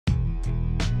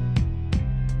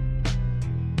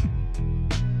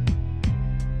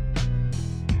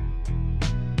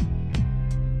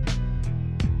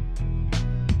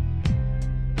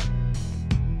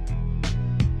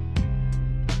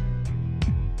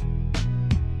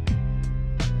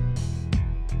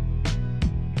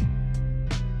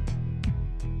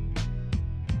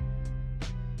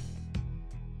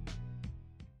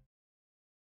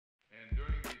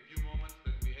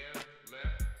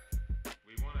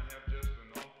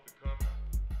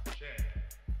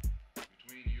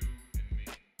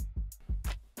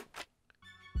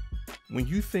When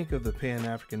you think of the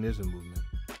Pan-Africanism movement,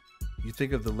 you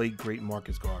think of the late great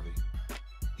Marcus Garvey.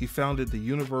 He founded the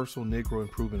Universal Negro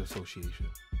Improvement Association,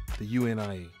 the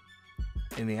UNIA,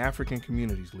 and the African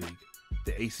Communities League,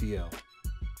 the ACL.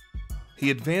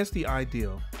 He advanced the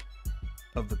ideal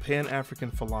of the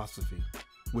Pan-African philosophy,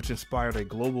 which inspired a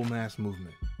global mass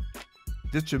movement.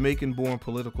 This Jamaican-born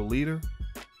political leader,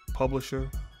 publisher,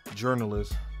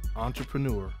 journalist,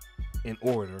 entrepreneur, and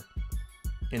orator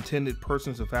intended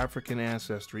persons of African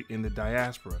ancestry in the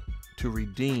diaspora to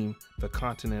redeem the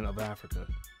continent of Africa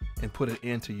and put an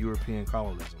end to European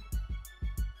colonialism.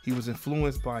 He was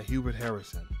influenced by Hubert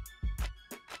Harrison.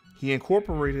 He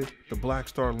incorporated the Black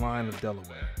Star Line of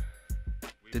Delaware,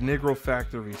 the Negro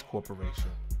Factories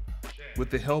Corporation, with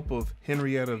the help of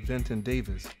Henrietta Vinton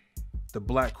Davis, the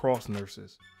Black Cross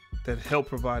nurses that helped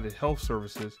provide health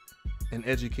services and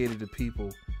educated the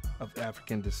people of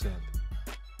African descent.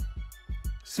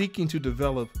 Seeking to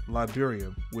develop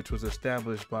Liberia, which was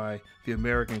established by the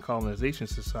American Colonization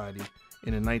Society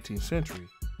in the 19th century,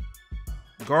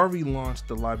 Garvey launched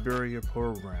the Liberia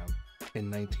Program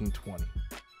in 1920,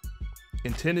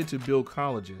 intended to build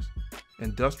colleges,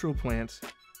 industrial plants,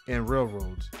 and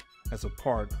railroads as a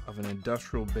part of an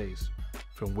industrial base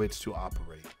from which to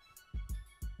operate.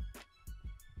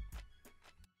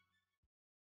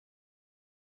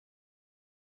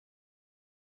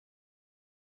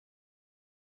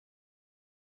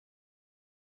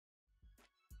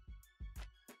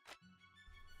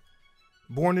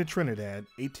 Born in Trinidad,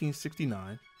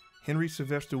 1869, Henry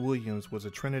Sylvester Williams was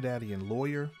a Trinidadian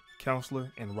lawyer,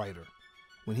 counselor, and writer.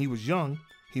 When he was young,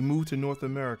 he moved to North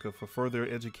America for further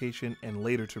education and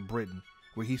later to Britain,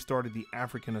 where he started the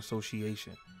African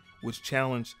Association, which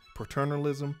challenged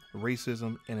paternalism,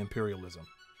 racism, and imperialism.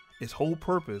 Its whole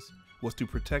purpose was to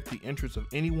protect the interests of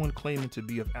anyone claiming to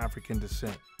be of African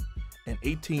descent. In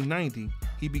 1890,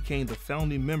 he became the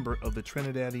founding member of the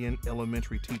Trinidadian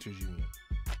Elementary Teachers Union.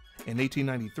 In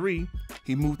 1893,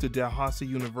 he moved to Dalhousie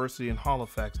University in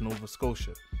Halifax, Nova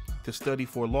Scotia, to study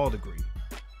for a law degree.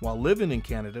 While living in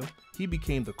Canada, he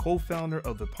became the co-founder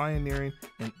of the pioneering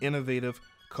and innovative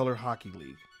Color Hockey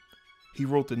League. He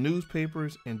wrote the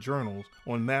newspapers and journals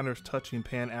on matters touching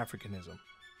Pan-Africanism.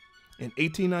 In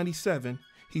 1897,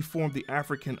 he formed the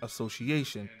African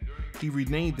Association. He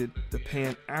renamed it the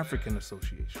Pan-African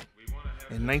Association.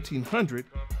 In 1900,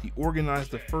 he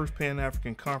organized the first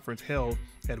Pan-African conference held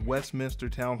at Westminster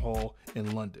Town Hall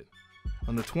in London.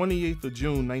 On the 28th of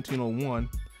June, 1901,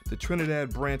 the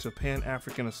Trinidad branch of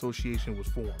Pan-African Association was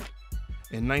formed.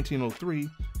 In 1903,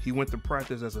 he went to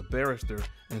practice as a barrister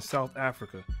in South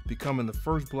Africa, becoming the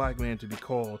first black man to be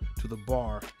called to the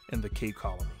bar in the Cape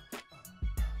Colony.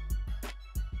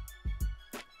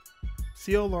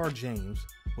 C.L.R. James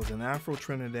was an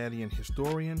Afro-Trinidadian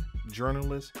historian,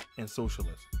 journalist, and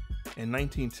socialist. In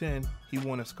 1910, he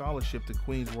won a scholarship to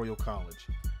Queen's Royal College,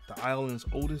 the island's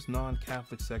oldest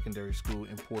non-Catholic secondary school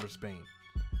in Port of Spain.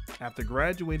 After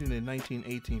graduating in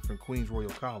 1918 from Queen's Royal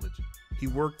College, he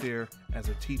worked there as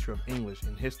a teacher of English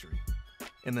and history.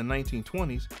 In the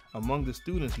 1920s, among the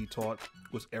students he taught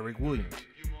was Eric Williams,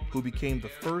 who became the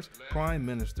first Prime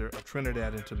Minister of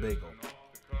Trinidad and Tobago.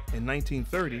 In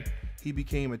 1930, he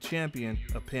became a champion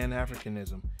of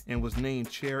Pan-Africanism and was named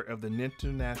chair of the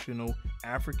International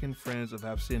African Friends of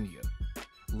Abyssinia,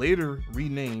 later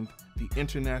renamed the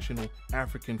International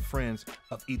African Friends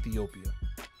of Ethiopia.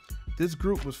 This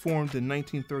group was formed in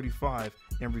 1935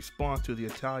 in response to the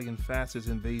Italian fascist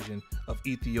invasion of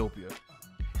Ethiopia.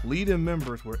 Leading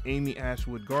members were Amy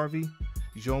Ashwood Garvey,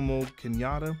 Jomo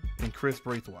Kenyatta, and Chris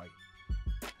Braithwaite.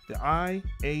 The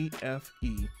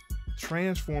IAFE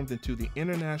transformed into the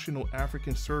International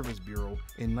African Service Bureau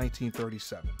in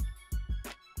 1937.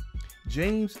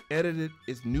 James edited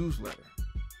its newsletter,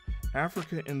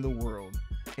 Africa in the World,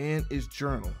 and its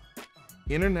journal,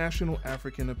 International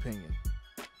African Opinion.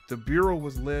 The Bureau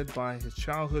was led by his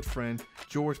childhood friend,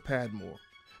 George Padmore,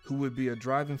 who would be a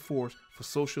driving force for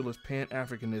socialist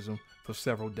Pan-Africanism for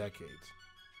several decades.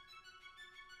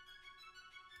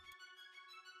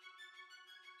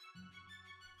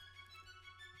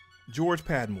 George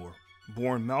Padmore,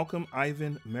 born Malcolm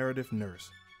Ivan Meredith Nurse,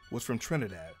 was from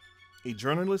Trinidad. A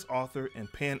journalist, author,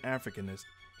 and Pan-Africanist,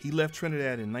 he left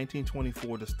Trinidad in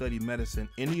 1924 to study medicine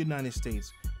in the United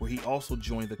States, where he also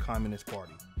joined the Communist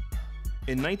Party.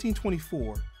 In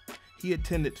 1924, he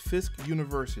attended Fisk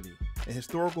University, a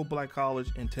historical black college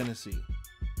in Tennessee.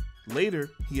 Later,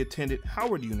 he attended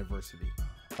Howard University,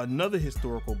 another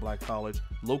historical black college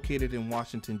located in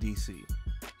Washington, D.C.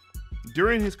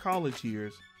 During his college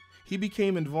years, he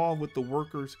became involved with the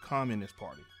Workers' Communist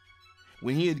Party.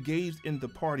 When he engaged in the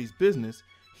party's business,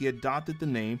 he adopted the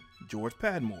name George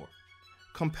Padmore.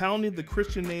 compounding the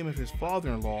Christian name of his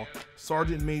father-in-law,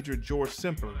 Sergeant Major George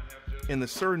Semper, and the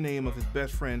surname of his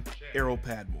best friend, Errol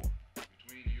Padmore.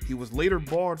 He was later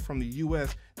barred from the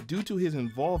U.S. due to his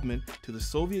involvement to the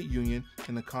Soviet Union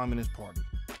and the Communist Party.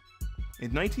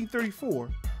 In 1934,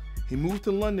 he moved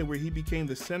to London, where he became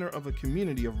the center of a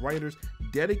community of writers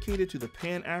dedicated to the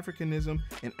Pan-Africanism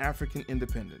and African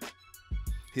independence.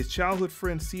 His childhood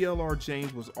friend C.L.R.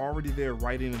 James was already there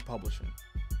writing and publishing.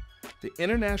 The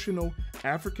International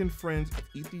African Friends of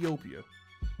Ethiopia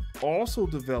also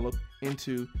developed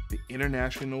into the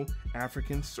International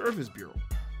African Service Bureau,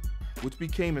 which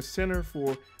became a center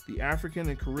for the African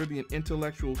and Caribbean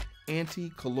intellectuals'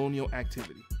 anti-colonial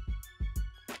activity.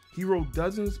 He wrote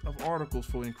dozens of articles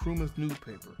for Nkrumah's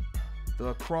newspaper, the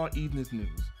Accra Evening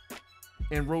News,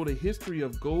 and wrote a history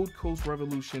of Gold Coast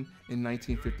Revolution in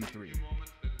 1953.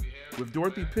 With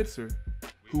Dorothy Pitzer,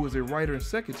 who was a writer and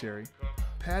secretary,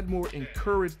 Padmore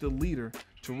encouraged the leader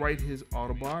to write his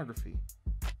autobiography.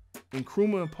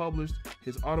 Nkrumah published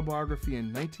his autobiography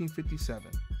in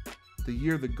 1957, the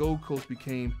year the Gold Coast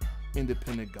became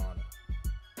independent Ghana.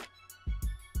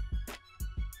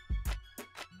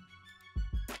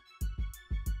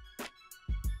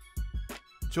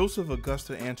 Joseph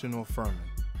Auguste Antoine Firmin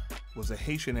was a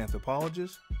Haitian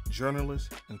anthropologist,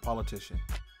 journalist, and politician.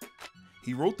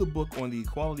 He wrote the book on the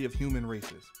equality of human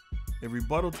races, a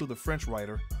rebuttal to the French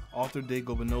writer Arthur de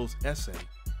Gobineau's essay,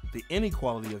 The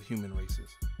Inequality of Human Races.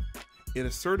 It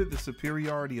asserted the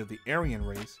superiority of the Aryan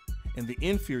race and the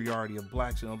inferiority of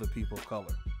blacks and other people of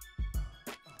color.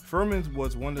 Firmin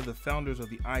was one of the founders of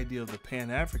the idea of the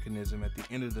Pan-Africanism at the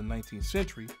end of the 19th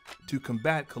century to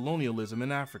combat colonialism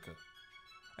in Africa.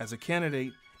 As a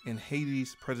candidate in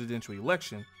Haiti's presidential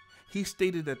election, he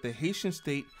stated that the Haitian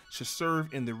state should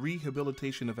serve in the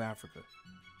rehabilitation of Africa.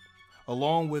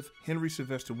 Along with Henry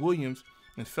Sylvester Williams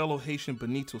and fellow Haitian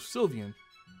Benito Sylvian,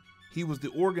 he was the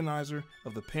organizer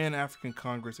of the Pan-African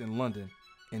Congress in London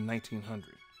in 1900.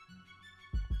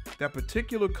 That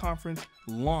particular conference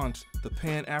launched the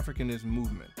Pan-Africanism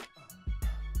movement.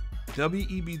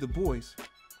 W.E.B. Du Bois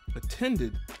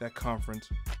attended that conference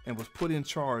and was put in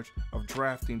charge of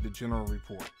drafting the general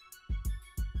report.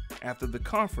 After the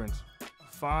conference,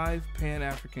 5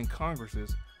 Pan-African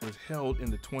Congresses were held in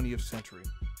the 20th century,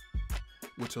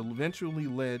 which eventually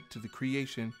led to the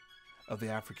creation of the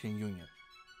African Union.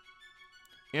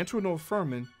 Antoine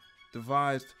Firmin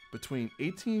devised between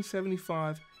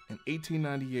 1875 and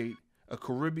 1898 a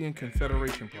Caribbean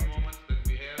Confederation project,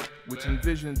 which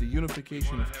envisioned the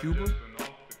unification of Cuba,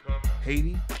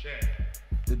 Haiti,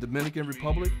 the Dominican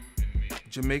Republic,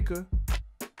 Jamaica,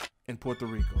 and Puerto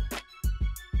Rico.